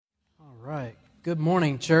Right. Good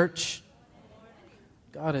morning, church.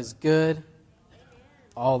 God is good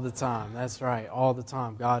all the time. That's right, all the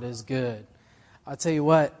time. God is good. I'll tell you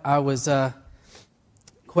what, I was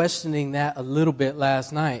questioning that a little bit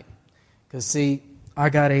last night. Because, see, I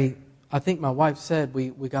think my wife said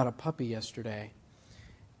we got a puppy yesterday.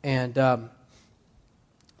 And,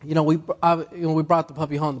 we brought the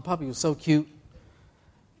puppy home. The puppy was so cute.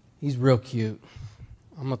 He's real cute.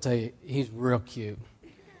 I'm going to tell you, he's real cute.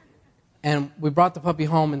 And we brought the puppy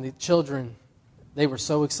home, and the children, they were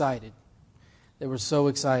so excited. They were so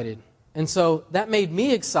excited. And so that made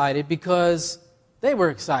me excited because they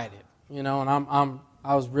were excited, and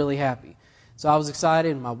I was really happy. So I was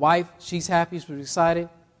excited, and my wife, she's happy, she was excited.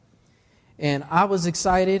 And I was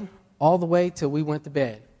excited all the way till we went to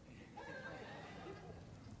bed.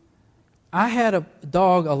 I had a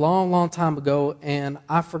dog a long, long time ago, and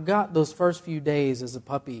I forgot those first few days as a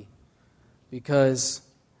puppy because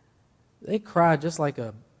they cry just like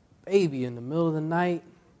a baby in the middle of the night,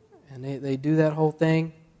 and they do that whole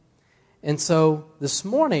thing. And so this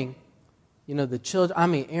morning, the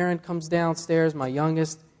children, Aaron comes downstairs, my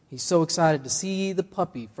youngest. He's so excited to see the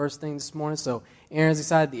puppy first thing this morning. So Aaron's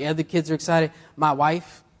excited. The other kids are excited. My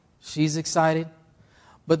wife, she's excited.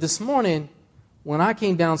 But this morning, when I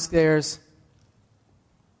came downstairs,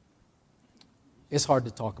 it's hard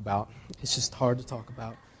to talk about. It's just hard to talk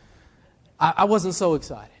about. I wasn't so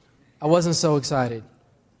excited. I wasn't so excited.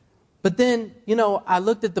 But then, I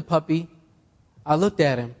looked at the puppy. I looked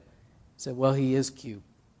at him. Said, well, he is cute.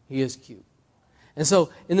 He is cute. And so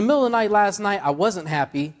in the middle of the night last night, I wasn't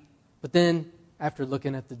happy. But then after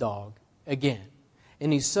looking at the dog again,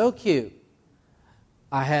 and he's so cute,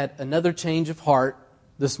 I had another change of heart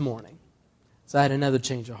this morning. So I had another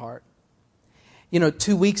change of heart.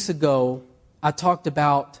 2 weeks ago, I talked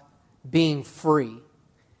about being free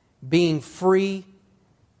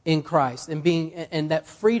in Christ, and that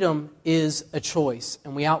freedom is a choice.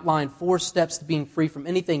 And we outlined 4 steps to being free from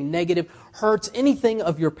anything negative, hurts, anything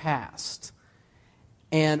of your past.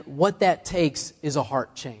 And what that takes is a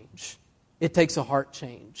heart change. It takes a heart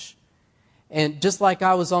change. And just like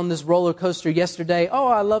I was on this roller coaster yesterday,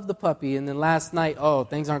 I love the puppy. And then last night,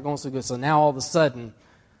 things aren't going so good. So now all of a sudden,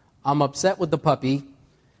 I'm upset with the puppy.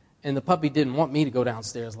 And the puppy didn't want me to go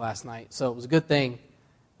downstairs last night. So it was a good thing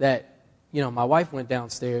that, my wife went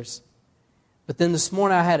downstairs. But then this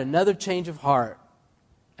morning I had another change of heart.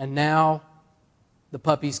 And now the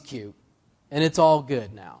puppy's cute. And it's all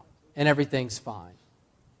good now. And everything's fine.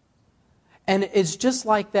 And it's just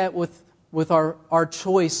like that with our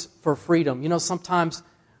choice for freedom. Sometimes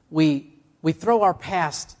we throw our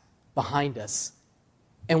past behind us.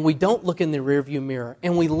 And we don't look in the rearview mirror.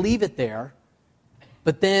 And we leave it there.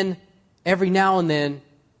 But then every now and then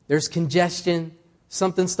there's congestion.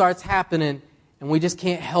 Something starts happening, and we just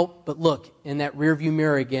can't help but look in that rearview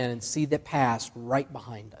mirror again and see the past right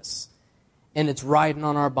behind us. And it's riding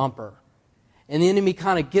on our bumper. And the enemy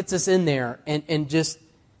kind of gets us in there and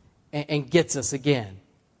gets us again.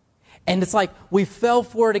 And it's like we fell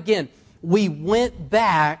for it again. We went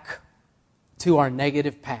back to our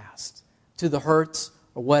negative past, to the hurts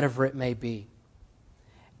or whatever it may be.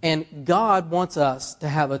 And God wants us to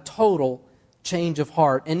have a total change of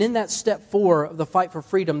heart. And in that step 4 of the fight for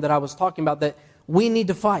freedom that I was talking about, that we need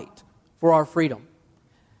to fight for our freedom,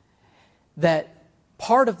 that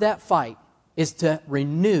part of that fight is to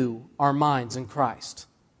renew our minds in Christ,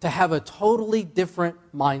 to have a totally different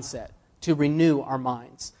mindset, to renew our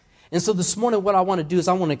minds. And so this morning what I want to do is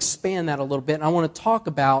I want to expand that a little bit, and I want to talk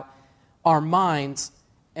about our minds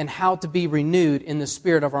and how to be renewed in the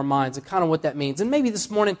spirit of our minds and kind of what that means. And maybe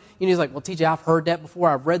this morning, you're like, well, TJ, I've heard that before.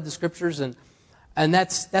 I've read the scriptures, and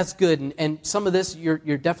that's good. And some of this you're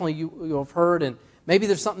definitely you have heard, and maybe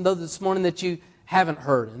there's something though this morning that you haven't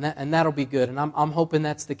heard, and that'll be good. And I'm hoping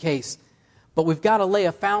that's the case. But we've got to lay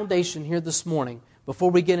a foundation here this morning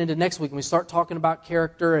before we get into next week and we start talking about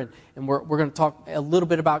character, and we're going to talk a little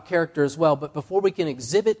bit about character as well. But before we can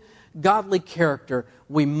exhibit godly character,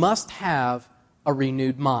 we must have a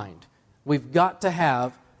renewed mind. We've got to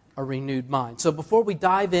have a renewed mind. So before we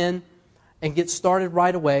dive in and get started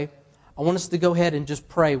right away, I want us to go ahead and just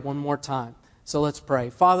pray one more time. So let's pray.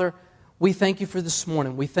 Father, we thank you for this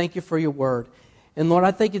morning. We thank you for your word. And Lord,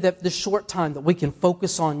 I thank you that this short time that we can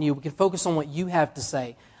focus on you. We can focus on what you have to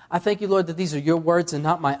say. I thank you, Lord, that these are your words and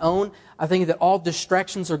not my own. I thank you that all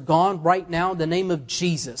distractions are gone right now in the name of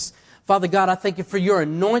Jesus. Father God, I thank you for your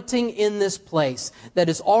anointing in this place that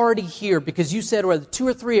is already here, because you said where 2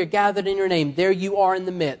 or 3 are gathered in your name, there you are in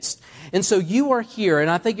the midst. And so you are here, and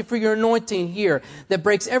I thank you for your anointing here that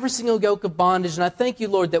breaks every single yoke of bondage. And I thank you,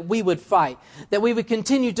 Lord, that we would fight, that we would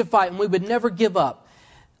continue to fight, and we would never give up.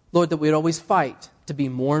 Lord, that we'd always fight to be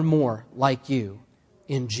more and more like you.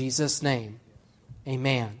 In Jesus' name,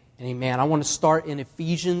 amen and amen. I want to start in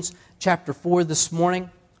Ephesians chapter 4 this morning.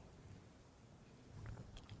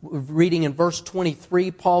 We're reading in verse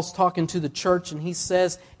 23, Paul's talking to the church, and he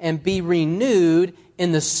says, "And be renewed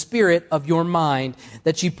in the spirit of your mind,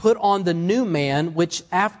 that ye put on the new man, which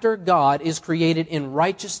after God is created in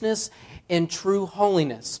righteousness and true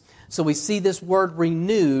holiness." So we see this word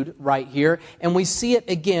renewed right here, and we see it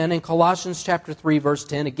again in Colossians chapter 3, verse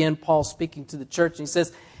 10. Again, Paul speaking to the church, and he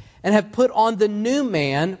says, "And have put on the new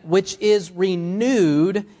man, which is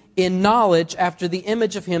renewed in knowledge after the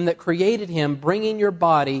image of him that created him, bringing your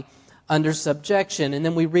body under subjection." And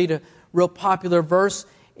then we read a real popular verse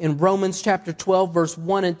in Romans chapter 12, verse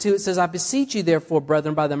 1 and 2. It says, "I beseech you therefore,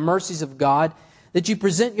 brethren, by the mercies of God, that you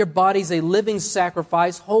present your bodies a living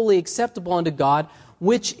sacrifice, wholly acceptable unto God,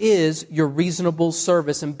 which is your reasonable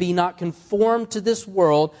service. And be not conformed to this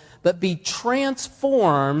world, but be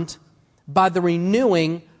transformed by the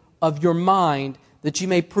renewing of your mind, that you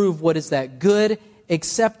may prove what is that good,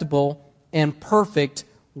 acceptable, and perfect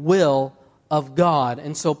will of God."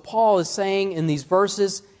 And so Paul is saying in these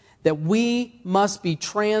verses that we must be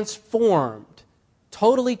transformed,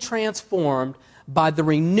 totally transformed by the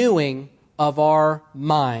renewing of our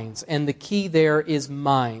minds. And the key there is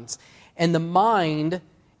minds. And the mind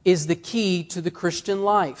is the key to the Christian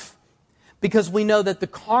life. Because we know that the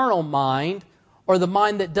carnal mind, or the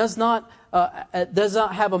mind that does not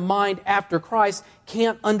have a mind after Christ,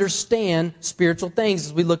 can't understand spiritual things.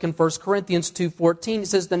 As we look in 1 Corinthians 2:14, it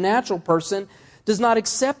says, "The natural person does not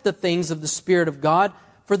accept the things of the Spirit of God,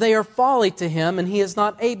 for they are folly to him, and he is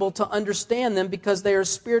not able to understand them because they are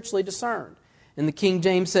spiritually discerned." And the King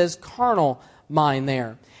James says carnal mind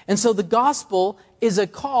there. And so the gospel is a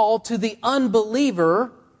call to the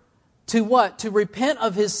unbeliever to what? To repent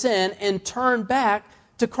of his sin and turn back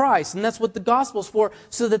to Christ. And that's what the gospel's for,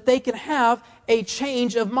 so that they can have a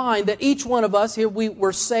change of mind. That each one of us here,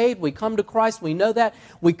 we're saved, we come to Christ, we know that,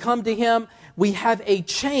 we come to Him, we have a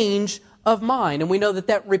change of mind. And we know that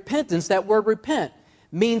that repentance, that word repent,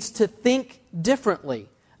 means to think differently.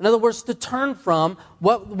 In other words, to turn from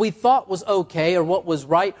what we thought was okay or what was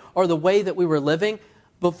right or the way that we were living,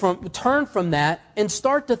 but turn from that and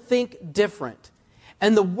start to think different.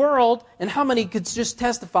 And the world, and how many could just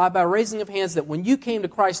testify by raising of hands that when you came to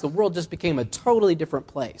Christ, the world just became a totally different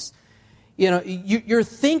place. You know, you're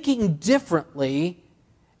thinking differently,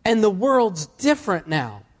 and the world's different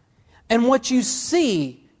now. And what you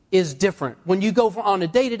see is different when you go on a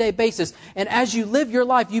day-to-day basis. And as you live your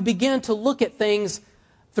life, you begin to look at things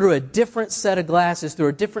through a different set of glasses, through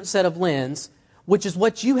a different set of lens, which is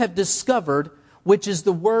what you have discovered, which is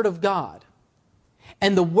the Word of God.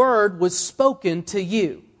 And the Word was spoken to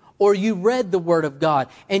you, or you read the Word of God,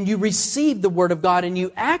 and you received the Word of God, and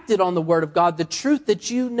you acted on the Word of God, the truth that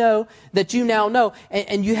you know, that you now know,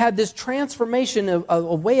 and you had this transformation of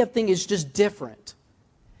a way of thinking is just different.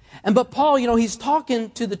 But Paul, he's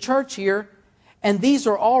talking to the church here, and these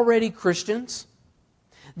are already Christians.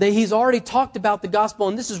 He's already talked about the gospel,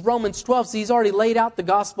 and this is Romans 12, so he's already laid out the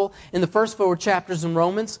gospel in the first 4 chapters in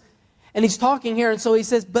Romans. And he's talking here, and so he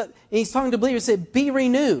says, he's talking to believers, he said, be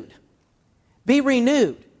renewed. Be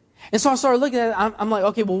renewed. And so I started looking at it, I'm like,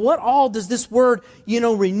 okay, well, what all does this word,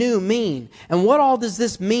 renew mean? And what all does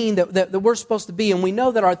this mean that we're supposed to be? And we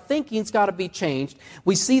know that our thinking's got to be changed.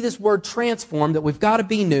 We see this word transform, that we've got to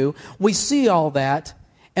be new. We see all that,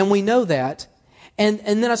 and we know that. And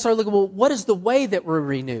then I started looking, well, what is the way that we're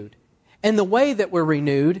renewed? And the way that we're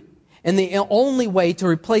renewed, and the only way to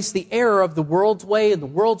replace the error of the world's way and the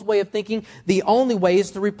world's way of thinking, the only way is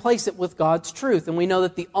to replace it with God's truth. And we know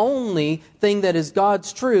that the only thing that is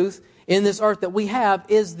God's truth in this earth that we have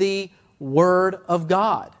is the Word of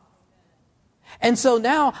God. And so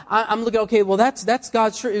now I'm looking, okay, well, that's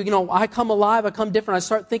God's truth. I come alive, I come different, I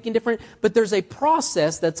start thinking different, but there's a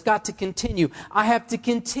process that's got to continue. I have to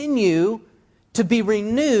continue to be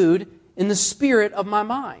renewed in the spirit of my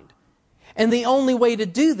mind. And the only way to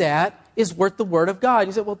do that is with the Word of God.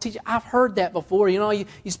 You say, well, teacher, I've heard that before. You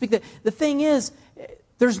speak that. The thing is,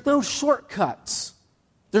 there's no shortcuts.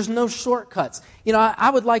 There's no shortcuts. I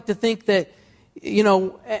would like to think that,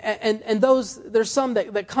 and there's some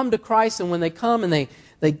that come to Christ, and when they come and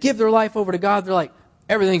they give their life over to God, they're like,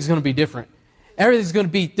 everything's going to be different. Everything's going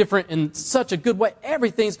to be different in such a good way.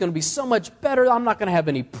 Everything's going to be so much better. I'm not going to have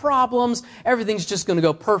any problems. Everything's just going to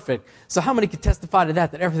go perfect. So how many could testify to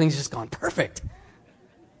that everything's just gone perfect?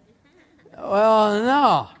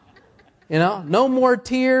 Well, no. No more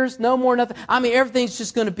tears, no more nothing. Everything's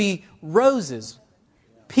just going to be roses,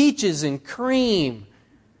 peaches and cream,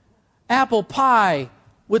 apple pie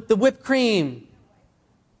with the whipped cream,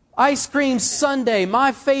 Ice cream sundae,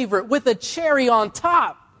 my favorite, with a cherry on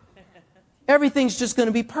top. Everything's just going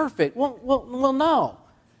to be perfect. Well, no.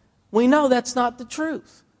 We know that's not the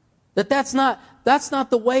truth. That's not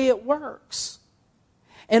the way it works.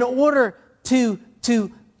 In order to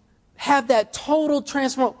have that total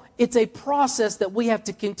transformation, it's a process that we have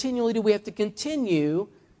to continually do. We have to continue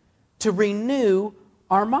to renew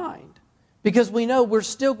our mind. Because we know we're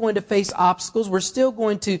still going to face obstacles. We're still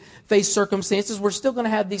going to face circumstances. We're still going to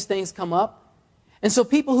have these things come up. And so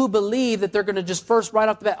people who believe that they're going to just first right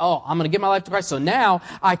off the bat, I'm going to give my life to Christ, so now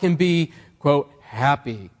I can be, quote,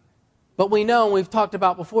 happy. But we know, and we've talked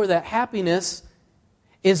about before, that happiness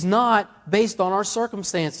is not based on our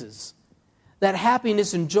circumstances. That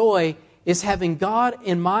happiness and joy is having God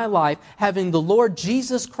in my life, having the Lord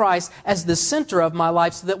Jesus Christ as the center of my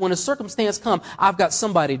life, so that when a circumstance comes, I've got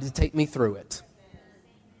somebody to take me through it.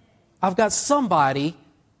 I've got somebody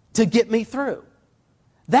to get me through.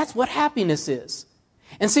 That's what happiness is.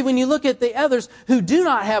 And see, when you look at the others who do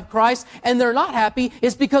not have Christ and they're not happy,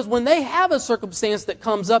 it's because when they have a circumstance that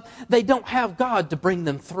comes up, they don't have God to bring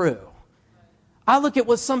them through. I look at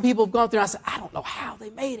what some people have gone through and I say, I don't know how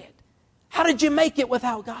they made it. How did you make it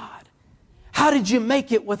without God? How did you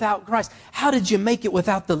make it without Christ? How did you make it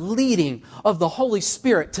without the leading of the Holy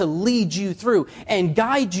Spirit to lead you through and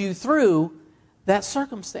guide you through that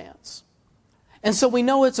circumstance? And so we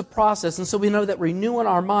know it's a process, and so we know that renewing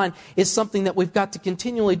our mind is something that we've got to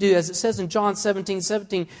continually do. As it says in John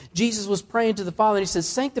 17:17, Jesus was praying to the Father, and He says,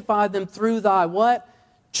 sanctify them through Thy what?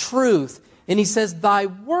 Truth. And He says, Thy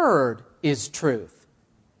Word is truth.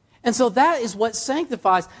 And so that is what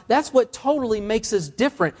sanctifies. That's what totally makes us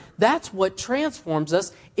different. That's what transforms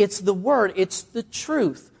us. It's the Word. It's the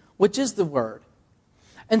truth, which is the Word.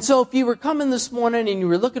 And so if you were coming this morning and you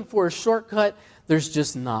were looking for a shortcut, there's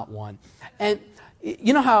just not one. And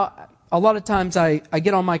you know how a lot of times I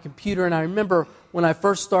get on my computer, and I remember when I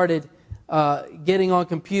first started getting on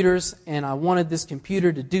computers and I wanted this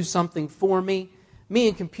computer to do something for me. Me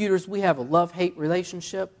and computers, we have a love-hate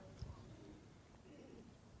relationship.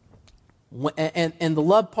 And the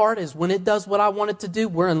love part is when it does what I want it to do,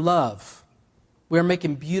 we're in love. We're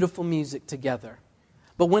making beautiful music together.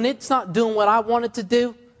 But when it's not doing what I want it to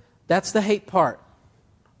do, that's the hate part.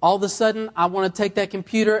 All of a sudden, I want to take that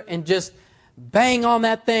computer and just bang on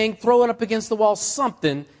that thing, throw it up against the wall,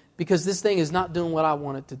 something, because this thing is not doing what I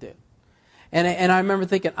want it to do. And I remember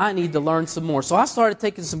thinking, I need to learn some more. So I started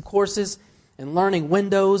taking some courses and learning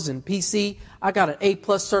Windows and PC. I got an A+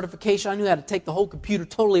 certification. I knew how to take the whole computer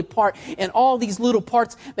totally apart and all these little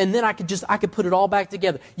parts, and then I could put it all back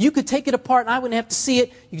together. You could take it apart and I wouldn't have to see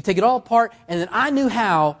it. You could take it all apart, and then I knew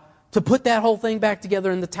how to put that whole thing back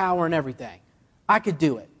together in the tower and everything. I could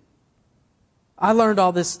do it. I learned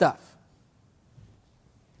all this stuff.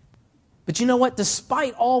 But you know what?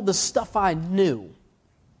 Despite all the stuff I knew,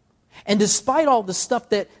 and despite all the stuff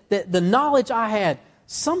that the knowledge I had,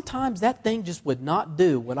 sometimes that thing just would not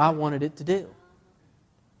do what I wanted it to do.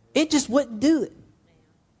 It just wouldn't do it.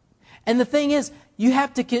 And the thing is, you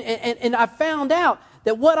have to, and I found out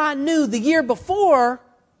that what I knew the year before,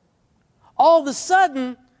 all of a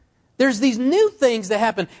sudden, there's these new things that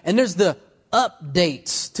happen, and there's the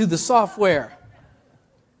updates to the software.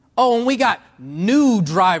 Oh, and we got new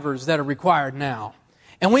drivers that are required now.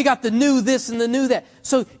 And we got the new this and the new that.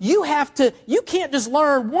 So you can't just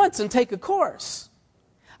learn once and take a course.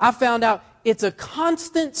 I found out it's a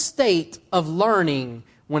constant state of learning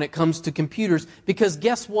when it comes to computers, because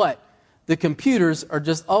guess what? The computers are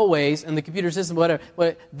just always, and the computer system, whatever,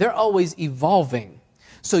 they're always evolving.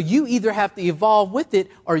 So you either have to evolve with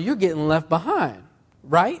it or you're getting left behind,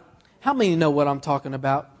 right? How many know what I'm talking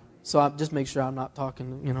about? So I just make sure I'm not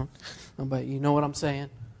talking, but you know what I'm saying?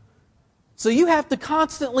 So you have to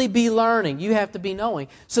constantly be learning. You have to be knowing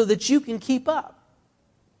so that you can keep up.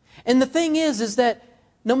 And the thing is that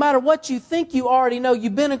no matter what you think you already know,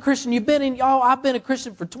 you've been a Christian, I've been a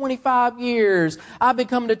Christian for 25 years. I've been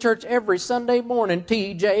coming to church every Sunday morning,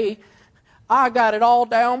 TJ. I got it all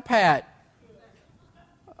down pat.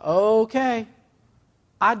 Okay.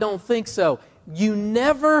 I don't think so. You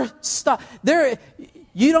never stop.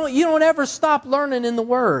 You don't ever stop learning in the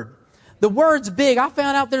Word. The Word's big. I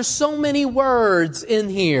found out there's so many words in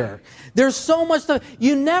here. There's so much stuff.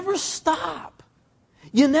 You never stop.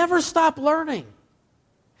 You never stop learning.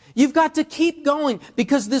 You've got to keep going,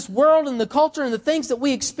 because this world and the culture and the things that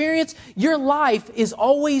we experience, your life is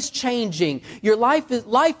always changing. Your life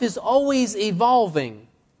is always evolving.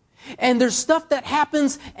 And there's stuff that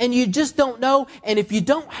happens and you just don't know. And if you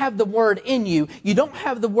don't have the Word in you, you don't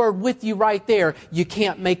have the Word with you right there, you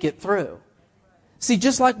can't make it through. See,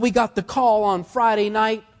 just like we got the call on Friday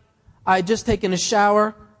night, I had just taken a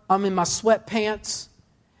shower. I'm in my sweatpants,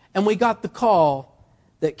 and we got the call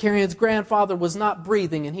that Carrie-Ann's grandfather was not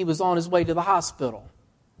breathing and he was on his way to the hospital.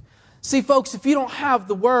 See, folks, if you don't have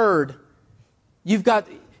the Word, you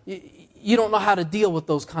don't know how to deal with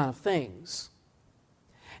those kind of things.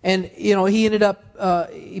 And, he ended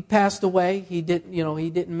up, he passed away. He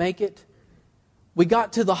didn't make it. We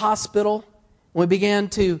got to the hospital, and we began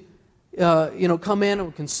to, come in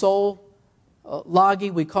and console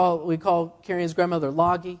Loggie. We call Carrie-Ann's grandmother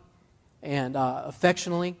Loggie, and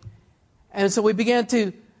affectionately. And so we began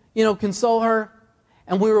to, console her,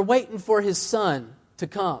 and we were waiting for his son to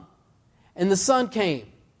come. And the son came.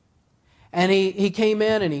 And he came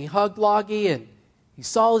in and he hugged Loggie, and he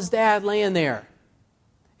saw his dad laying there.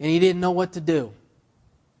 And he didn't know what to do.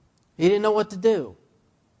 He didn't know what to do.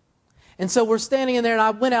 And so we're standing in there, and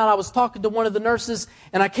I went out, I was talking to one of the nurses,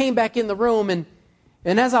 and I came back in the room, and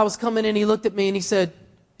as I was coming in, he looked at me and he said,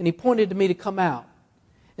 and he pointed to me to come out.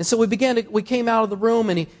 And so we came out of the room,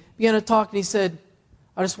 and he began to talk, and he said,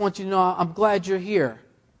 I just want you to know, I'm glad you're here.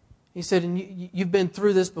 He said, and you've been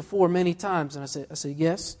through this before many times. And I said,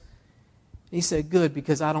 yes. And he said, good,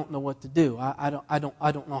 because I don't know what to do. I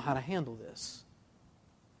don't know how to handle this.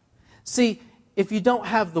 See, if you don't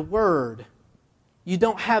have the Word, you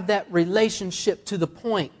don't have that relationship to the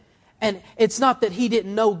point. And it's not that he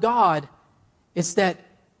didn't know God, it's that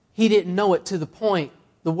he didn't know it to the point,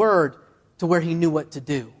 the Word, to where he knew what to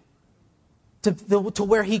do. To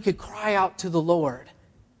where he could cry out to the Lord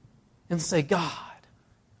and say, God,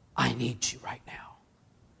 I need you right now.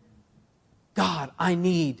 God, I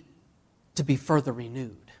need to be further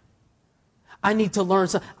renewed. I need to learn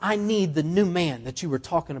something. I need the new man that you were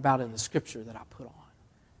talking about in the scripture that I put on.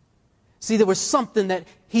 See, there was something that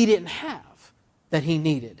he didn't have that he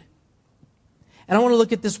needed. And I want to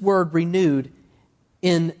look at this word renewed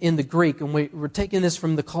in the Greek. And we're taking this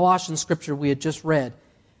from the Colossians scripture we had just read.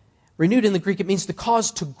 Renewed in the Greek, it means to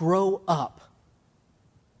cause to grow up.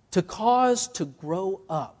 To cause to grow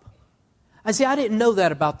up. I didn't know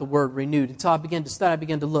that about the word renewed until I began to study, I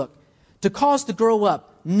began to look. To cause to grow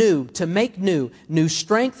up, new, to make new. New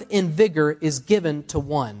strength and vigor is given to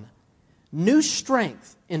one. New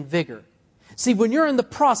strength and vigor. See, when you're in the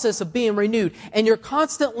process of being renewed and you're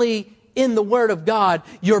constantly in the Word of God,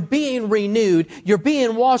 you're being renewed, you're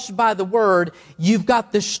being washed by the Word, you've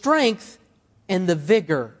got the strength and the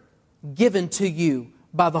vigor given to you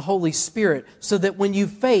by the Holy Spirit so that when you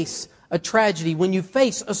face a tragedy, when you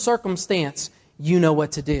face a circumstance, you know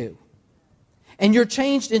what to do. And you're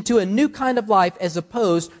changed into a new kind of life as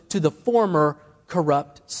opposed to the former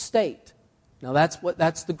corrupt state. Now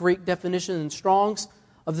that's the Greek definition in Strong's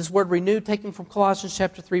of this word renewed, taken from Colossians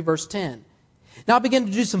chapter 3, verse 10. Now I began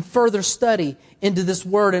to do some further study into this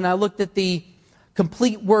word, and I looked at the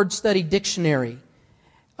Complete Word Study Dictionary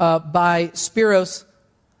by Spiros.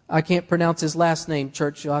 I can't pronounce his last name,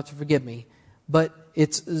 church, you'll have to forgive me. But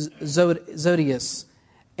it's Zodius.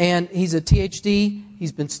 And he's a THD.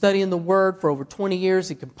 He's been studying the Word for over 20 years.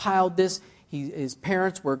 He compiled this. His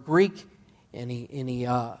parents were Greek, and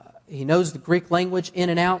he knows the Greek language in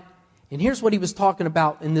and out. And here's what he was talking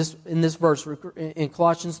about in this verse in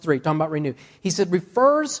Colossians 3, talking about renew. He said,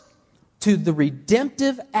 refers to the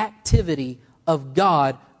redemptive activity of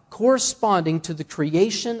God corresponding to the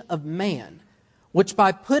creation of man, which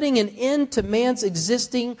by putting an end to man's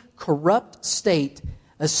existing corrupt state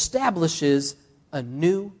establishes a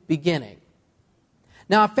new beginning.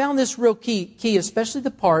 Now, I found this real key, especially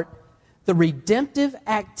the part, the redemptive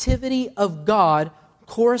activity of God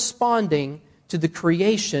corresponding to the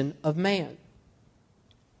creation of man.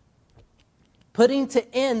 Putting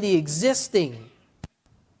to end the existing,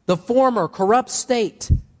 the former corrupt state,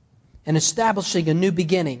 and establishing a new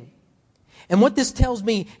beginning. And what this tells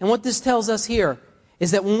me, and what this tells us here,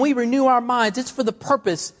 is that when we renew our minds, it's for the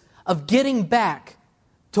purpose of getting back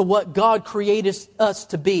to what God created us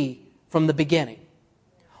to be from the beginning.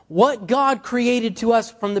 What God created to us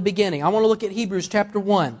from the beginning. I want to look at Hebrews chapter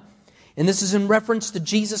 1. And this is in reference to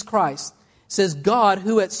Jesus Christ. It says, God,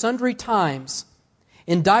 who at sundry times,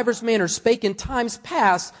 in divers manners, spake in times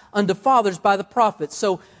past unto fathers by the prophets.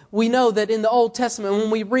 So we know that in the Old Testament, when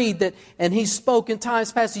we read that, and He spoke in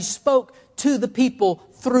times past, He spoke to the people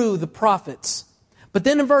through the prophets. But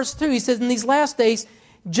then in verse 2, He says, in these last days,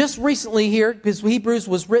 just recently here, because Hebrews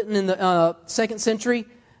was written in the 2nd century,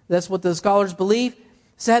 that's what the scholars believe,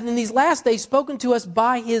 said, in these last days spoken to us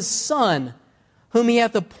by His Son, whom He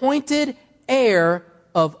hath appointed heir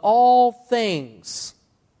of all things.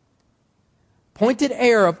 Appointed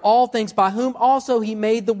heir of all things, by whom also He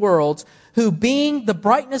made the worlds, who being the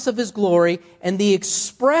brightness of His glory and the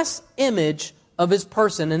express image of His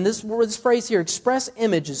person. And this phrase here, express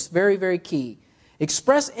image, is very, very key.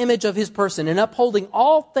 express image of his person, and upholding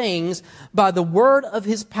all things by the word of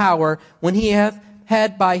his power, when he hath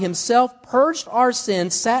had by himself purged our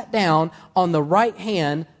sins, sat down on the right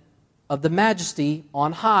hand of the majesty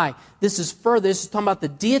on high. This is talking about the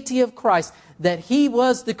deity of Christ, that he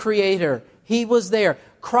was the creator. He was there.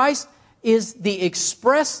 Christ is the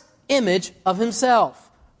express image of himself.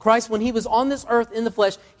 Christ, when he was on this earth in the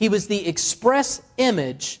flesh, he was the express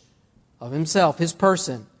image of himself, his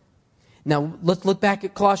person. Now, let's look back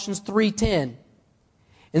at Colossians 3:10.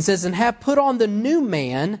 It says, and have put on the new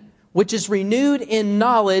man, which is renewed in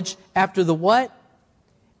knowledge after the what?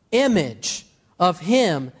 Image of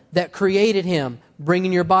him that created him,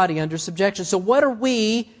 bringing your body under subjection. So what are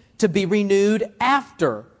we to be renewed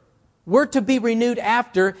after? We're to be renewed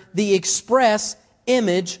after the express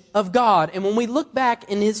image of God. And when we look back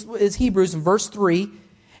in his Hebrews in verse 3,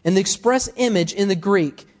 in the express image in the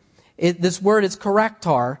Greek, this word is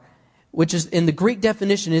karaktar, which is in the Greek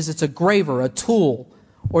definition is it's a graver, a tool,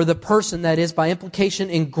 or the person that is by implication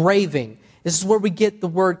engraving. This is where we get the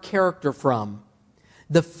word character from.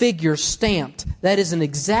 The figure stamped, that is an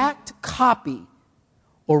exact copy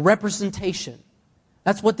or representation.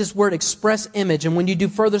 That's what this word express image. And when you do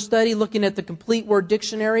further study, looking at the complete word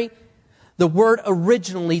dictionary, the word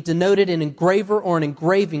originally denoted an engraver or an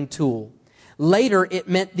engraving tool. Later, it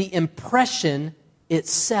meant the impression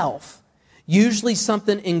itself. Usually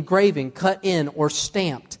something engraving, cut in, or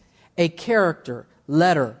stamped. A character,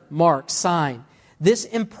 letter, mark, sign. This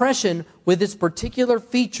impression with its particular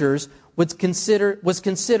features was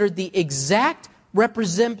considered the exact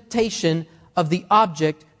representation of the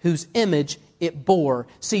object whose image it bore.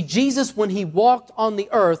 See, Jesus, when he walked on the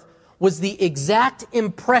earth, was the exact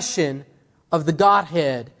impression of the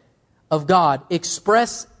Godhead of God.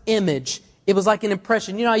 Express image. It was like an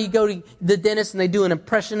impression. You know how you go to the dentist and they do an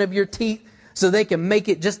impression of your teeth so they can make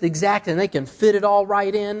it just exact and they can fit it all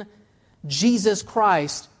right in? Jesus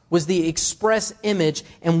Christ was the express image,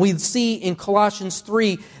 and we see in Colossians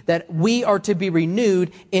 3 that we are to be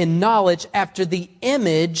renewed in knowledge after the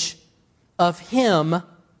image of Him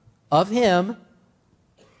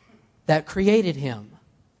that created him.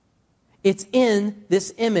 It's in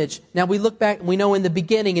this image. Now we look back and we know in the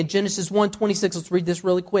beginning in Genesis 1:26, let's read this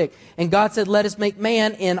really quick. And God said, let us make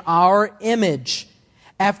man in our image,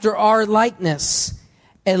 after our likeness,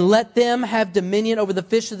 and let them have dominion over the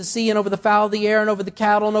fish of the sea and over the fowl of the air and over the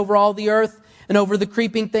cattle and over all the earth and over the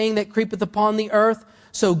creeping thing that creepeth upon the earth.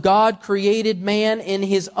 So God created man in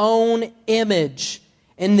His own image.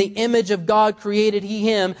 In the image of God created He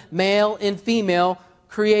him, male and female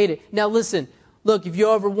created. Now listen, look, if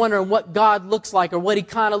you're ever wondering what God looks like or what He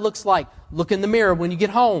kind of looks like, look in the mirror when you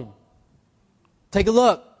get home. Take a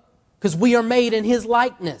look, because we are made in His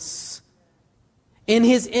likeness. In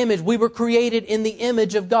His image. We were created in the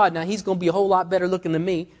image of God. Now, He's going to be a whole lot better looking than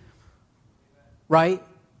me. Right?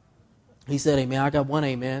 He said, amen. I got one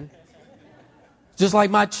amen. Just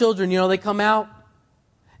like my children, they come out.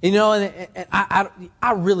 And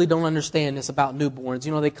I really don't understand this about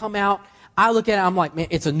newborns. They come out. I look at it, I'm like, man,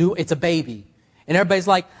 it's a baby. And everybody's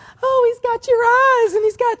like, oh, he's got your eyes, and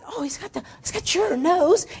he's got your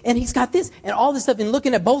nose, and he's got this, and all this stuff. And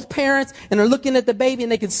looking at both parents, and they're looking at the baby,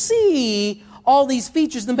 and they can see all these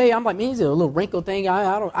features in the baby. I'm like, man, he's a little wrinkled thing.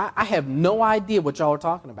 I have no idea what y'all are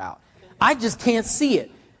talking about. I just can't see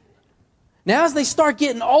it. Now, as they start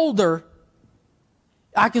getting older,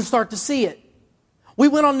 I can start to see it. We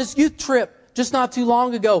went on this youth trip just not too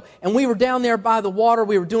long ago, and we were down there by the water.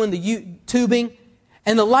 We were doing the tubing,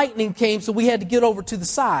 and the lightning came, so we had to get over to the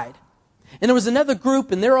side. And there was another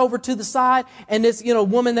group, and they're over to the side, and this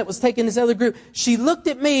woman that was taking this other group, she looked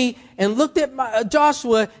at me and looked at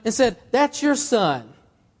Joshua and said, that's your son.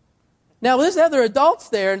 Now, there's other adults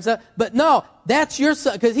there, and said, but no, that's your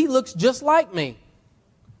son, because he looks just like me.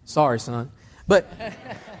 Sorry, son.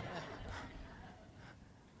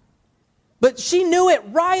 But she knew it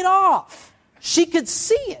right off. She could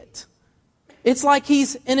see it. It's like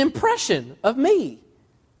he's an impression of me,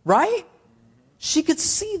 right? She could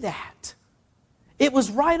see that. It was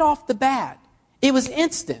right off the bat. It was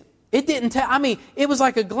instant. It didn't it was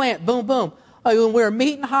like a glance, boom, boom. Like when we were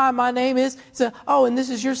meeting, hi, my name is, so, oh, and this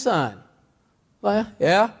is your son. Well,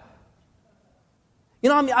 yeah.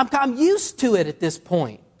 I'm used to it at this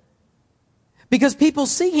point. Because people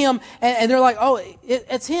see him and they're like, oh,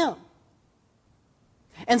 it's him.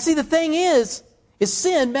 And see, the thing is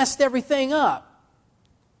sin messed everything up.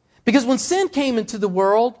 Because when sin came into the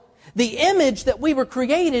world, the image that we were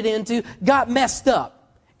created into got messed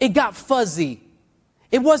up. It got fuzzy.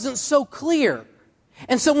 It wasn't so clear.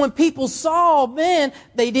 And so when people saw men,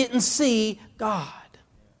 they didn't see God.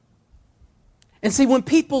 And see, when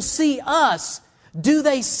people see us, Do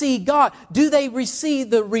they see God? Do they receive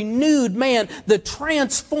the renewed man, the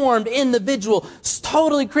transformed individual,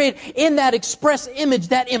 totally created in that express image,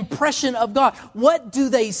 that impression of God? What do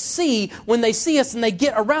they see when they see us and they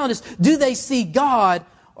get around us? Do they see God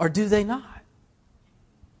or do they not?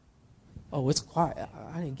 Oh, it's quiet.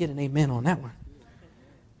 I didn't get an amen on that one.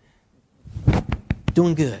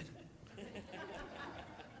 Doing good.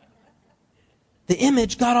 The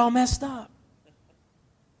image got all messed up.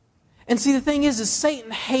 And see, the thing is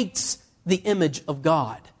Satan hates the image of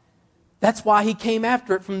God. That's why he came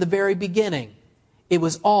after it from the very beginning. It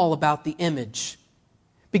was all about the image.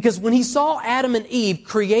 Because when he saw Adam and Eve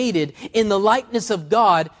created in the likeness of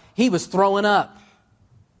God, he was throwing up.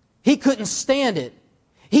 He couldn't stand it.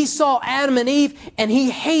 He saw Adam and Eve and he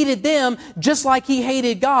hated them just like he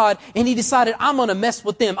hated God. And he decided, I'm going to mess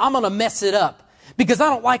with them. I'm going to mess it up. Because I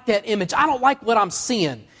don't like that image. I don't like what I'm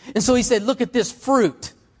seeing. And so he said, look at this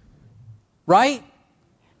fruit. Right?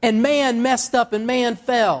 And man messed up and man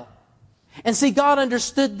fell. And see, God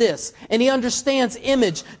understood this. And He understands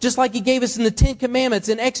image. Just like He gave us in the 10 Commandments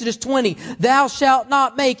in Exodus 20. Thou shalt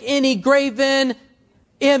not make any graven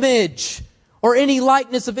image or any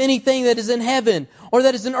likeness of anything that is in heaven or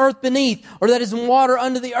that is in earth beneath or that is in water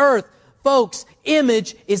under the earth. Folks,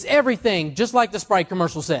 image is everything. Just like the Sprite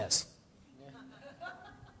commercial says.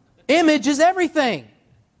 Image is everything.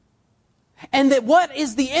 And that what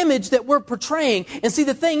is the image that we're portraying? And see,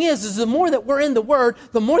 the thing is the more that we're in the Word,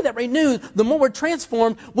 the more that renewed, the more we're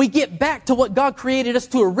transformed, we get back to what God created us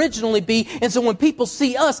to originally be. And so when people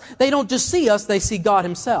see us, they don't just see us, they see God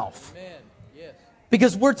Himself. Amen. Yes.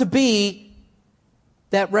 Because we're to be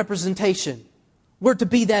that representation. We're to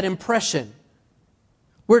be that impression.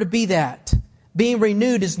 We're to be that. Being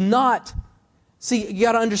renewed is not... See, you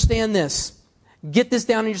got to understand this. Get this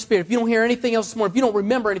down in your spirit. If you don't hear anything else this morning, if you don't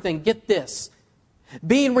remember anything, get this.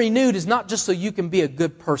 Being renewed is not just so you can be a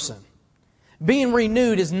good person. Being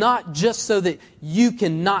renewed is not just so that you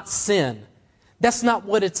can not sin. That's not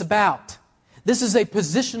what it's about. This is a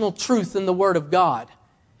positional truth in the Word of God.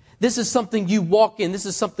 This is something you walk in. This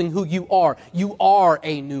is something who you are. You are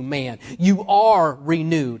a new man. You are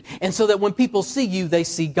renewed. And so that when people see you, they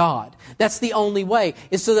see God. That's the only way.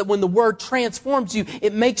 Is so that when the Word transforms you,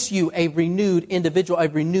 it makes you a renewed individual, a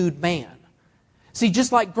renewed man. See,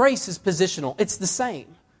 just like grace is positional, it's the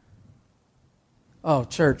same. Oh,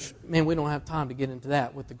 church, man, we don't have time to get into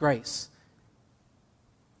that with the grace.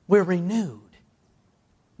 We're renewed.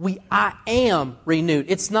 I am renewed.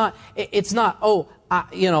 It's not, don't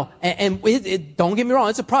get me wrong,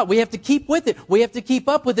 it's a problem. We have to keep with it. We have to keep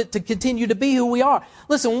up with it to continue to be who we are.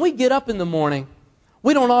 Listen, when we get up in the morning,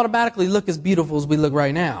 we don't automatically look as beautiful as we look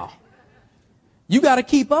right now. You got to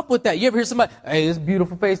keep up with that. You ever hear somebody, hey, this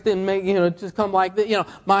beautiful face didn't make, just come like this.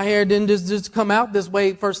 My hair didn't just come out this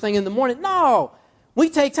way first thing in the morning. No, we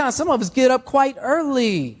take time. Some of us get up quite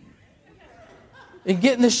early and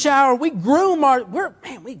get in the shower. We groom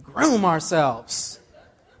ourselves.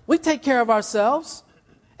 We take care of ourselves.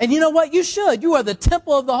 And you know what? You should. You are the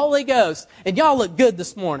temple of the Holy Ghost. And y'all look good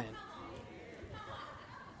this morning.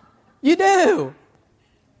 You do.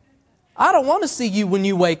 I don't want to see you when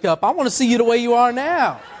you wake up. I want to see you the way you are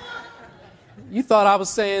now. You thought I was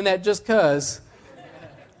saying that just because.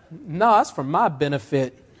 No, that's for my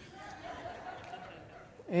benefit.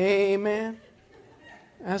 Amen.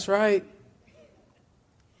 That's right.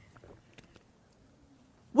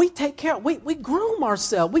 We take care. We groom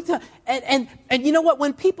ourselves. And you know what?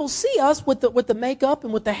 When people see us with the makeup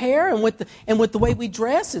and with the hair and with the way we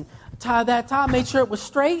dress and tie that tie, made sure it was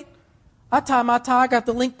straight. I tie my tie. I got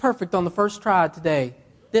the link perfect on the first try today,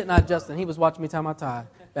 didn't I, Justin? He was watching me tie my tie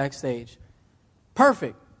backstage.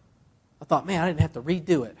 Perfect. I thought, man, I didn't have to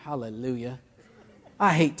redo it. Hallelujah.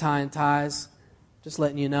 I hate tying ties. Just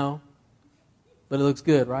letting you know. But it looks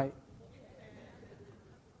good, right?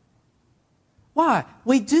 Why?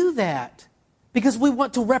 We do that because we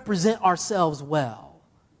want to represent ourselves well.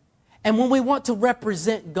 And when we want to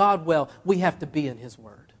represent God well, we have to be in His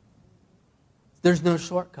Word. There's no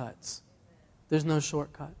shortcuts. There's no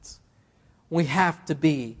shortcuts. We have to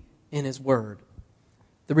be in His Word.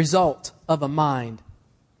 The result of a mind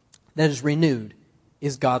that is renewed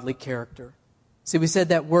is godly character. See, we said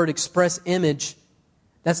that word express image.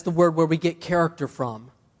 That's the word where we get character from.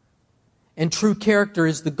 And true character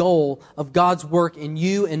is the goal of God's work in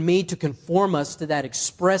you and me to conform us to that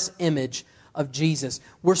express image of Jesus.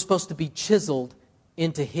 We're supposed to be chiseled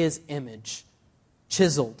into His image.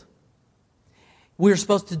 Chiseled. We're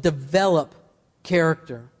supposed to develop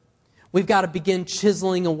character. We've got to begin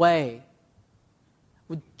chiseling away.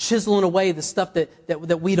 Chiseling away the stuff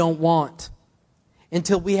that we don't want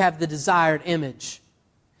until we have the desired image.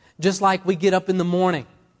 Just like we get up in the morning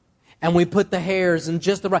and we put the hairs in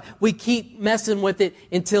just the right. We keep messing with it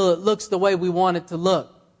until it looks the way we want it to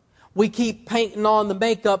look. We keep painting on the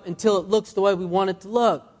makeup until it looks the way we want it to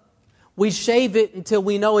look. We shave it until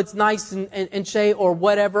we know it's nice and shaved or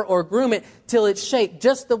whatever, or groom it till it's shaped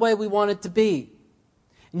just the way we want it to be.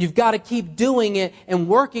 And you've got to keep doing it and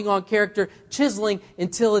working on character, chiseling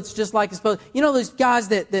until it's just like it's supposed to. You know those guys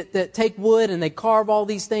that take wood and they carve all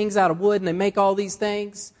these things out of wood and they make all these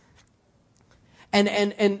things? And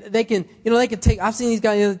they can, they can take, I've seen these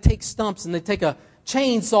guys, take stumps and they take a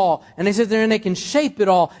chainsaw and they sit there and they can shape it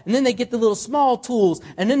all. And then they get the little small tools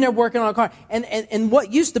and then they're working on a car. And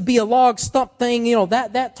what used to be a log stump thing,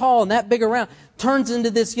 that tall and that big around, turns into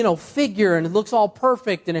this, figure, and it looks all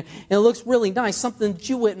perfect, and it looks really nice, something that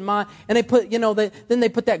you wouldn't mind. And they put, then they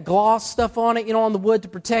put that gloss stuff on it, on the wood to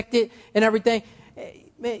protect it and everything.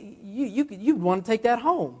 Man, you'd want to take that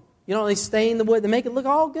home. They stain the wood, they make it look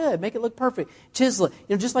all good, make it look perfect, chisel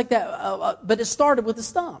it, just like that. But it started with a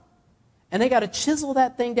stump. And they got to chisel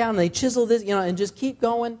that thing down, and they chisel this, and just keep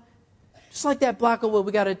going. Just like that block of wood,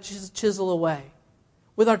 we got to chisel away.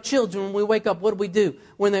 With our children, when we wake up, what do?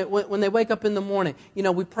 When they wake up in the morning,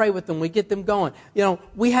 we pray with them, we get them going.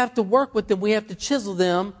 We have to work with them, we have to chisel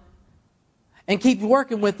them and keep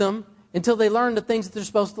working with them until they learn the things that they're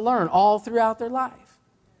supposed to learn all throughout their life.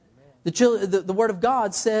 The Word of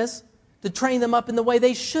God says to train them up in the way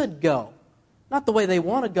they should go, not the way they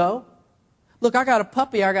want to go. Look, I got a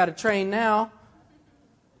puppy I got to train now.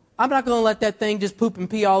 I'm not going to let that thing just poop and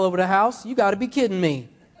pee all over the house. You got to be kidding me.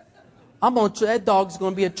 That dog's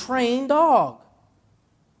going to be a trained dog.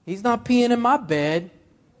 He's not peeing in my bed.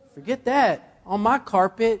 Forget that. On my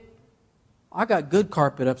carpet. I got good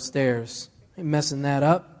carpet upstairs. Ain't messing that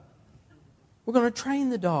up. We're going to train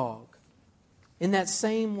the dog. In that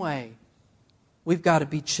same way, we've got to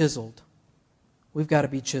be chiseled. We've got to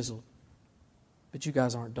be chiseled. But you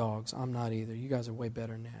guys aren't dogs. I'm not either. You guys are way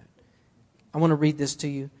better than that. I want to read this to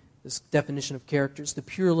you, this definition of character. It's the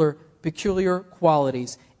peculiar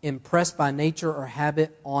qualities impressed by nature or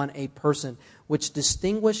habit on a person, which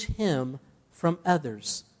distinguish him from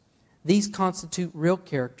others. These constitute real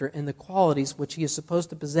character, and the qualities which he is supposed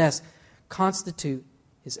to possess constitute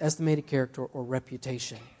his estimated character or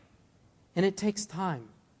reputation. And it takes time.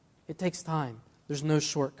 It takes time. There's no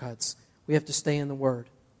shortcuts. We have to stay in the Word.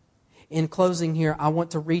 In closing here, I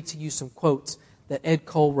want to read to you some quotes that Ed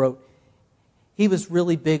Cole wrote. He was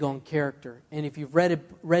really big on character. And if you've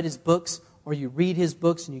read his books, or you read his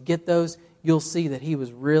books and you get those, you'll see that he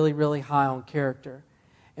was really, really high on character.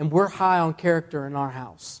 And we're high on character in our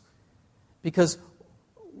house. Because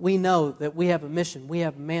we know that we have a mission, we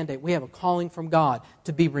have a mandate, we have a calling from God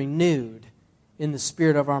to be renewed in the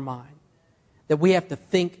spirit of our mind. That we have to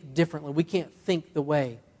think differently. We can't think the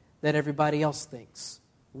way that everybody else thinks.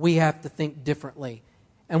 We have to think differently.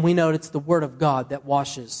 And we know it's the Word of God that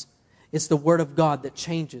washes. It's the Word of God that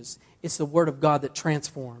changes. It's the Word of God that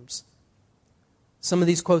transforms. Some of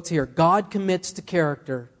these quotes here. God commits to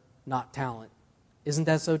character, not talent. Isn't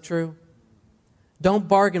that so true? Don't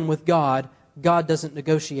bargain with God. God doesn't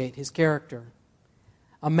negotiate His character.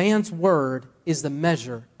 A man's word is the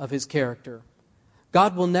measure of his character.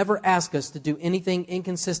 God will never ask us to do anything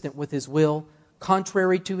inconsistent with His will,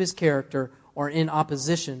 contrary to His character, or in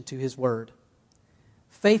opposition to His word.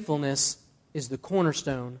 Faithfulness is the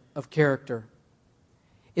cornerstone of character.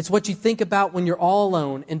 It's what you think about when you're all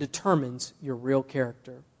alone and determines your real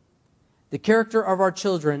character. The character of our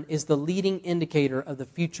children is the leading indicator of the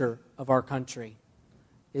future of our country.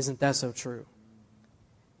 Isn't that so true?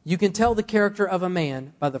 You can tell the character of a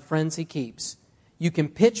man by the friends he keeps. You can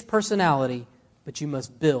pitch personality, but you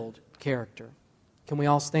must build character. Can we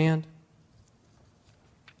all stand?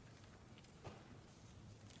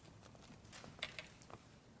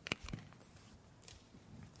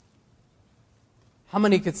 How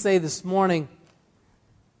many could say this morning,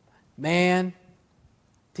 man,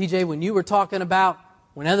 TJ, when you were talking about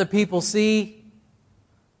when other people see,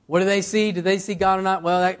 what do they see? Do they see God or not?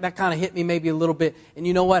 Well, that kind of hit me maybe a little bit. And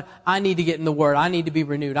you know what? I need to get in the Word. I need to be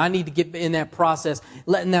renewed. I need to get in that process,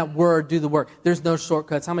 letting that Word do the work. There's no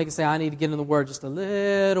shortcuts. How many can say, I need to get in the Word just a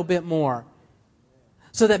little bit more?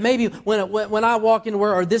 So that maybe when I walk into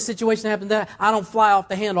work or this situation happens, that I don't fly off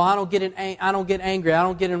the handle. I don't get angry. I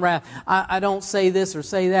don't get in wrath. I don't say this or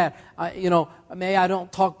say that. Maybe I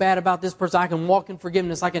don't talk bad about this person. I can walk in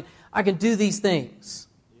forgiveness. I can do these things.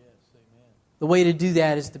 Yes, amen. The way to do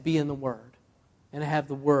that is to be in the Word and to have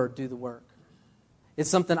the Word do the work. It's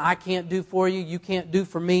something I can't do for you. You can't do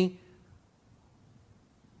for me.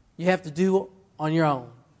 You have to do on your own.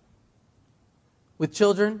 With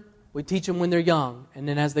children, we teach them when they're young, and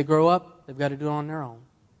then as they grow up, they've got to do it on their own.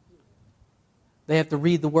 They have to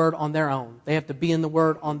read the Word on their own. They have to be in the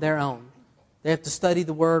Word on their own. They have to study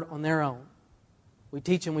the Word on their own. We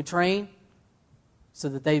teach and we train so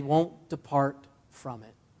that they won't depart from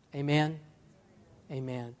it. Amen?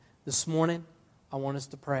 Amen. This morning, I want us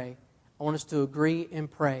to pray. I want us to agree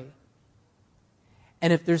and pray.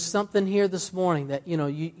 And if there's something here this morning that,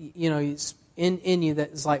 it's in you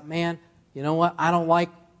that is like, man, you know what? I don't like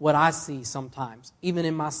what I see sometimes, even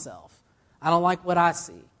in myself. I don't like what I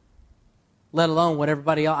see, let alone what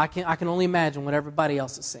everybody else. I can only imagine what everybody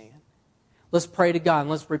else is saying. Let's pray to God and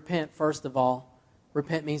let's repent first of all.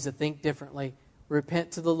 Repent means to think differently.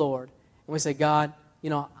 Repent to the Lord. And we say, God,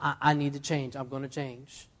 I need to change. I'm going to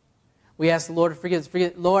change. We ask the Lord to forgive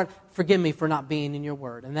us. Lord, forgive me for not being in your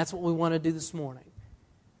Word. And that's what we want to do this morning.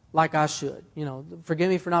 Like I should. Forgive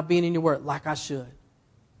me for not being in your Word like I should.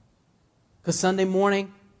 Because Sunday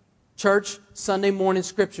morning, church, Sunday morning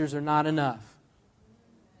scriptures are not enough.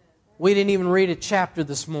 We didn't even read a chapter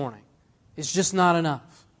this morning. It's just not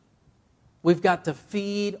enough. We've got to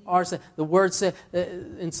feed ourselves. The Word says,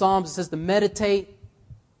 in Psalms, it says to meditate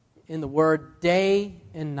in the Word day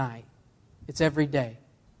and night. It's every day.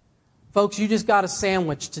 Folks, you just got a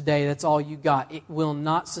sandwich today. That's all you got. It will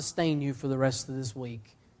not sustain you for the rest of this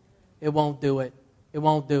week. It won't do it. It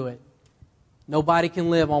won't do it. Nobody can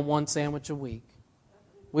live on one sandwich a week.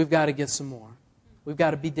 We've got to get some more. We've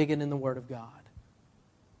got to be digging in the Word of God.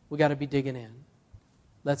 We've got to be digging in.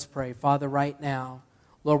 Let's pray. Father, right now,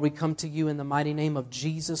 Lord, we come to you in the mighty name of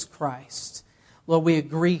Jesus Christ. Lord, we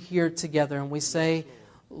agree here together and we say,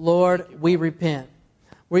 Lord, we repent.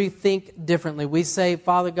 We think differently. We say,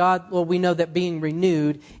 Father God, Lord, we know that being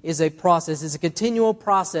renewed is a process. It's a continual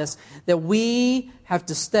process that we have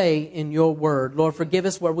to stay in your Word. Lord, forgive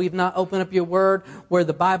us where we've not opened up your Word, where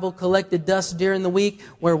the Bible collected dust during the week,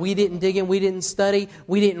 where we didn't dig in, we didn't study,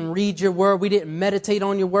 we didn't read your Word, we didn't meditate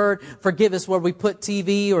on your Word. Forgive us where we put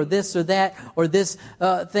TV or this or that or this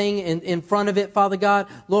thing in front of it, Father God.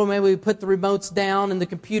 Lord, maybe we put the remotes down and the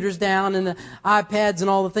computers down and the iPads and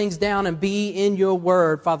all the things down and be in your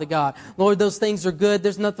Word, Father God. Lord, those things are good.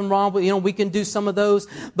 There's nothing wrong with, we can do some of those.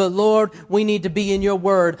 But Lord, we need to be in your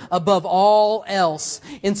Word above all else.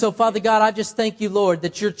 And so, Father God, I just thank you, Lord,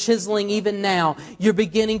 that you're chiseling even now. You're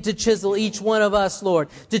beginning to chisel each one of us, Lord,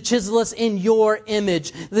 to chisel us in your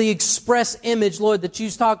image, the express image, Lord, that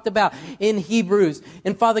you talked about in Hebrews.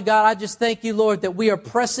 And Father God, I just thank you, Lord, that we are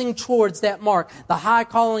pressing towards that mark, the high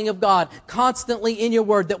calling of God, constantly in your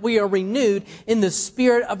Word, that we are renewed in the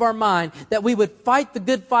spirit of our mind, that we would fight the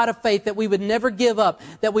good fight of faith, that we would never give up,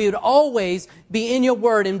 that we would always be in your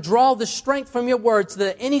Word and draw the strength from your Word so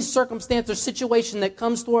that any circumstance or situation that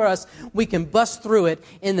comes toward us, we can bust through it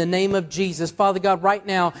in the name of Jesus. Father God, right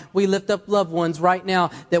now, we lift up loved ones right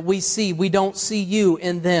now that we see. We don't see you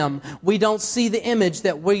in them. We don't see the image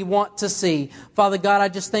that we want to see. Father God, I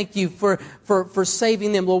just thank you for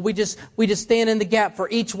saving them, Lord. We just stand in the gap for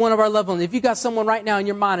each one of our loved ones. If you got someone right now in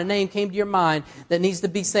your mind, a name came to your mind that needs to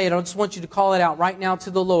be saved, I just want you to call it out right now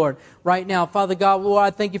to the Lord. Right now, Father God, Lord, I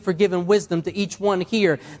thank you for giving wisdom to each one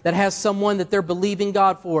here that has someone that they're believing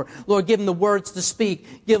God for. Lord, give them the words to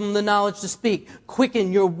speak. Give them the knowledge to speak.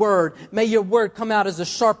 Quicken your Word. May your Word come out as a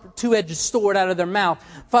sharp two-edged sword out of their mouth.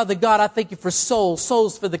 Father God, I thank you for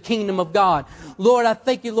souls for the kingdom of God. Lord, I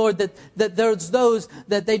thank you, Lord, that there's those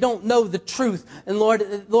that they don't know the truth. And Lord,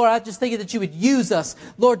 I just thank you that you would use us,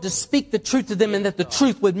 Lord, to speak the truth to them and that the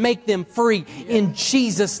truth would make them free in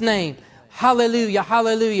Jesus' name. Hallelujah,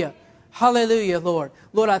 hallelujah. Hallelujah, Lord.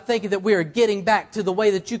 Lord, I thank you that we are getting back to the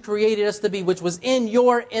way that you created us to be, which was in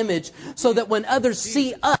your image, so that when others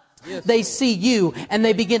see us, they see you and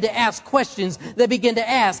they begin to ask questions. They begin to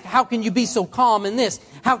ask, how can you be so calm in this?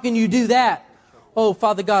 How can you do that? Oh,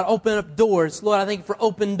 Father God, open up doors. Lord, I thank you for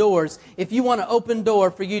open doors. If you want an open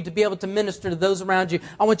door for you to be able to minister to those around you,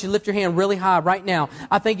 I want you to lift your hand really high right now.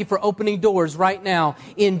 I thank you for opening doors right now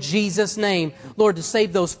in Jesus' name. Lord, to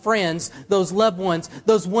save those friends, those loved ones,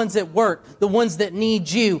 those ones at work, the ones that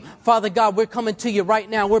need you. Father God, we're coming to you right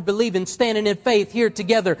now. We're believing, standing in faith here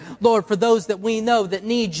together, Lord, for those that we know that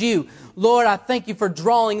need you. Lord, I thank you for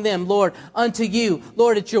drawing them, Lord, unto you.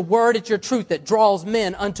 Lord, it's your word, it's your truth that draws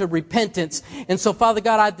men unto repentance. And so, Father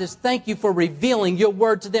God, I just thank you for revealing your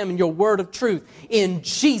word to them and your word of truth in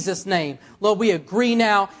Jesus' name. Lord, we agree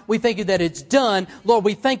now. We thank you that it's done. Lord,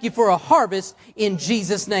 we thank you for a harvest in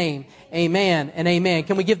Jesus' name. Amen and amen.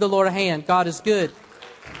 Can we give the Lord a hand? God is good.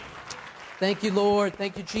 Thank you, Lord.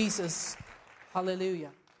 Thank you, Jesus. Hallelujah.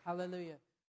 Hallelujah.